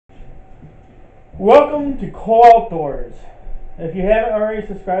Welcome to Cool Outdoors. If you haven't already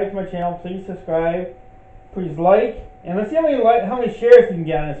subscribed to my channel, please subscribe. Please like, and let's see how many shares we can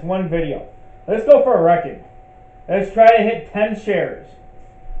get on this one video. Let's go for a record. Let's try to hit 10 shares.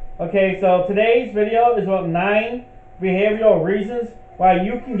 Okay, so today's video is about 9 behavioral reasons why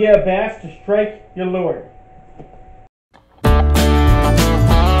you can get a bass to strike your lure.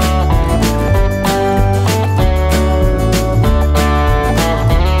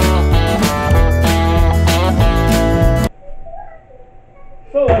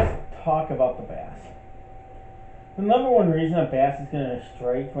 So let's talk about the bass. The number one reason a bass is going to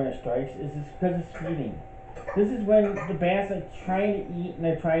strike when it strikes is because it's feeding. This is when the bass are trying to eat and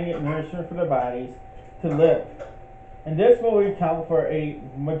they're trying to get nourishment for their bodies to live. And this will account for a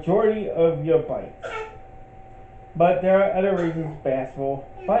majority of your bites. But there are other reasons bass will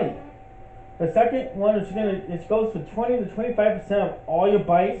bite. The second one is it goes for 20 to 25% of all your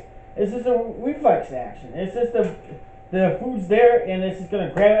bites. It's just a reflex action. It's just the food's there and it's just going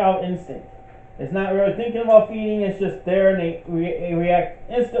to grab it out instinct. It's not really thinking about feeding, it's just there and they react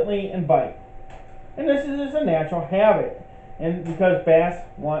instantly and bite. And this is just a natural habit, and because bass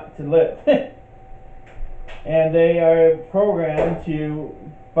want to live. And they are programmed to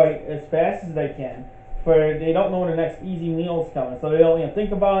bite as fast as they can, for they don't know when the next easy meal is coming, so they don't even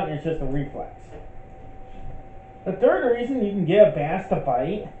think about it, and it's just a reflex. The third reason you can get a bass to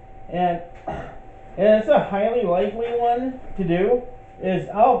bite, and it's a highly likely one to do, is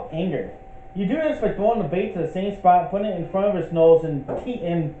out of anger. You do this by throwing the bait to the same spot, putting it in front of his nose, and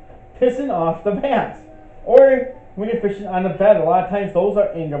pissing off the bass. Or when you're fishing on the bed, a lot of times those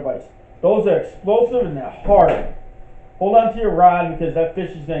are anger bites. Those are explosive and they're hard. Hold on to your rod because that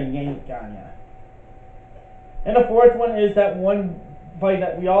fish is going to yank on you. And the fourth one is that one bite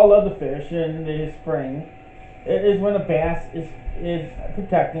that we all love to fish in the spring. It is when a bass is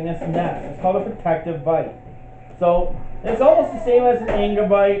protecting its nest. It's called a protective bite. So it's almost the same as an anger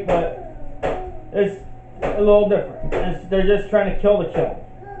bite, but it's a little different. They're just trying to kill the kill.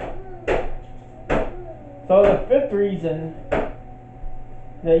 So the fifth reason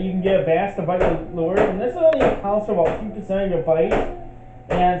that you can get a bass to bite the lure, and this only accounts for about 2% of your bites,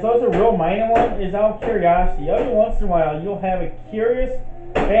 and so it's a real minor one, is out of curiosity. Every once in a while you'll have a curious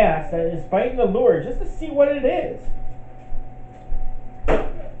bass that is biting the lure just to see what it is.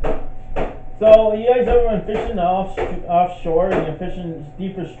 So you guys ever been fishing offshore and you're fishing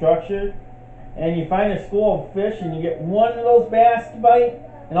deeper structure and you find a school of fish and you get one of those bass to bite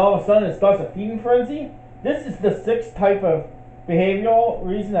and all of a sudden it starts a feeding frenzy? This is the sixth type of behavioral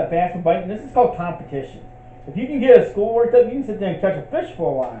reason that bass will bite, and this is called competition. If you can get a school worked up, you can sit there and catch a fish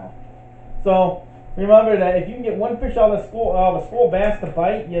for a while. So remember that if you can get one fish out of a school bass to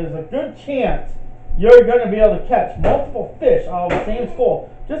bite, there's a good chance you're going to be able to catch multiple fish out of the same school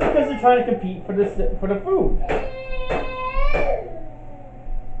just because they're trying to compete for the food.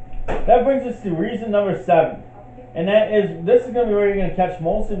 That brings us to reason number 7, and that is this is going to be where you're going to catch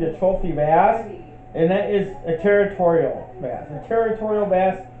most of your trophy bass, and that is a territorial bass. A territorial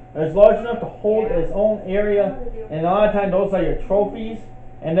bass is large enough to hold its own area, and a lot of times those are your trophies,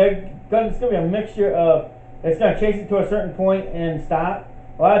 and it's going to be a mixture of it's going to chase it to a certain point and stop.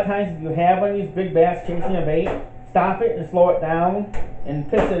 A lot of times if you have one of these big bass chasing a bait, stop it and slow it down and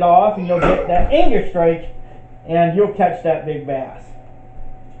piss it off, and you'll get that anger strike and you'll catch that big bass.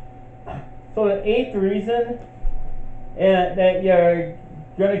 So the 8th reason that you're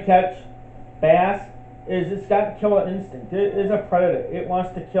going to catch bass is it's got killer instinct. It is a predator. It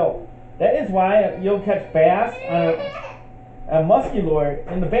wants to kill. That is why you'll catch bass on a musky lure,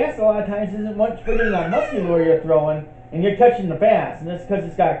 and the bass a lot of times isn't much bigger than that musky lure you're throwing, and you're catching the bass, and that's because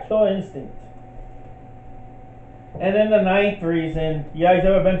it's got a killer instinct. And then the 9th reason, you guys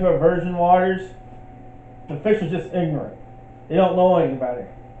ever been to a virgin waters? The fish are just ignorant. They don't know any better.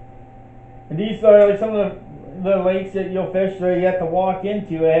 And these are like some of the lakes that you'll fish where you have to walk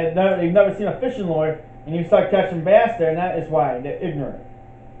into. They've never seen a fishing lure, and you start catching bass there, and that is why they're ignorant.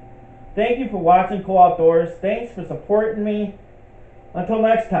 Thank you for watching Cool Outdoors. Thanks for supporting me. Until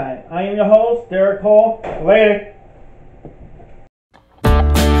next time, I am your host, Derek Cole. Later.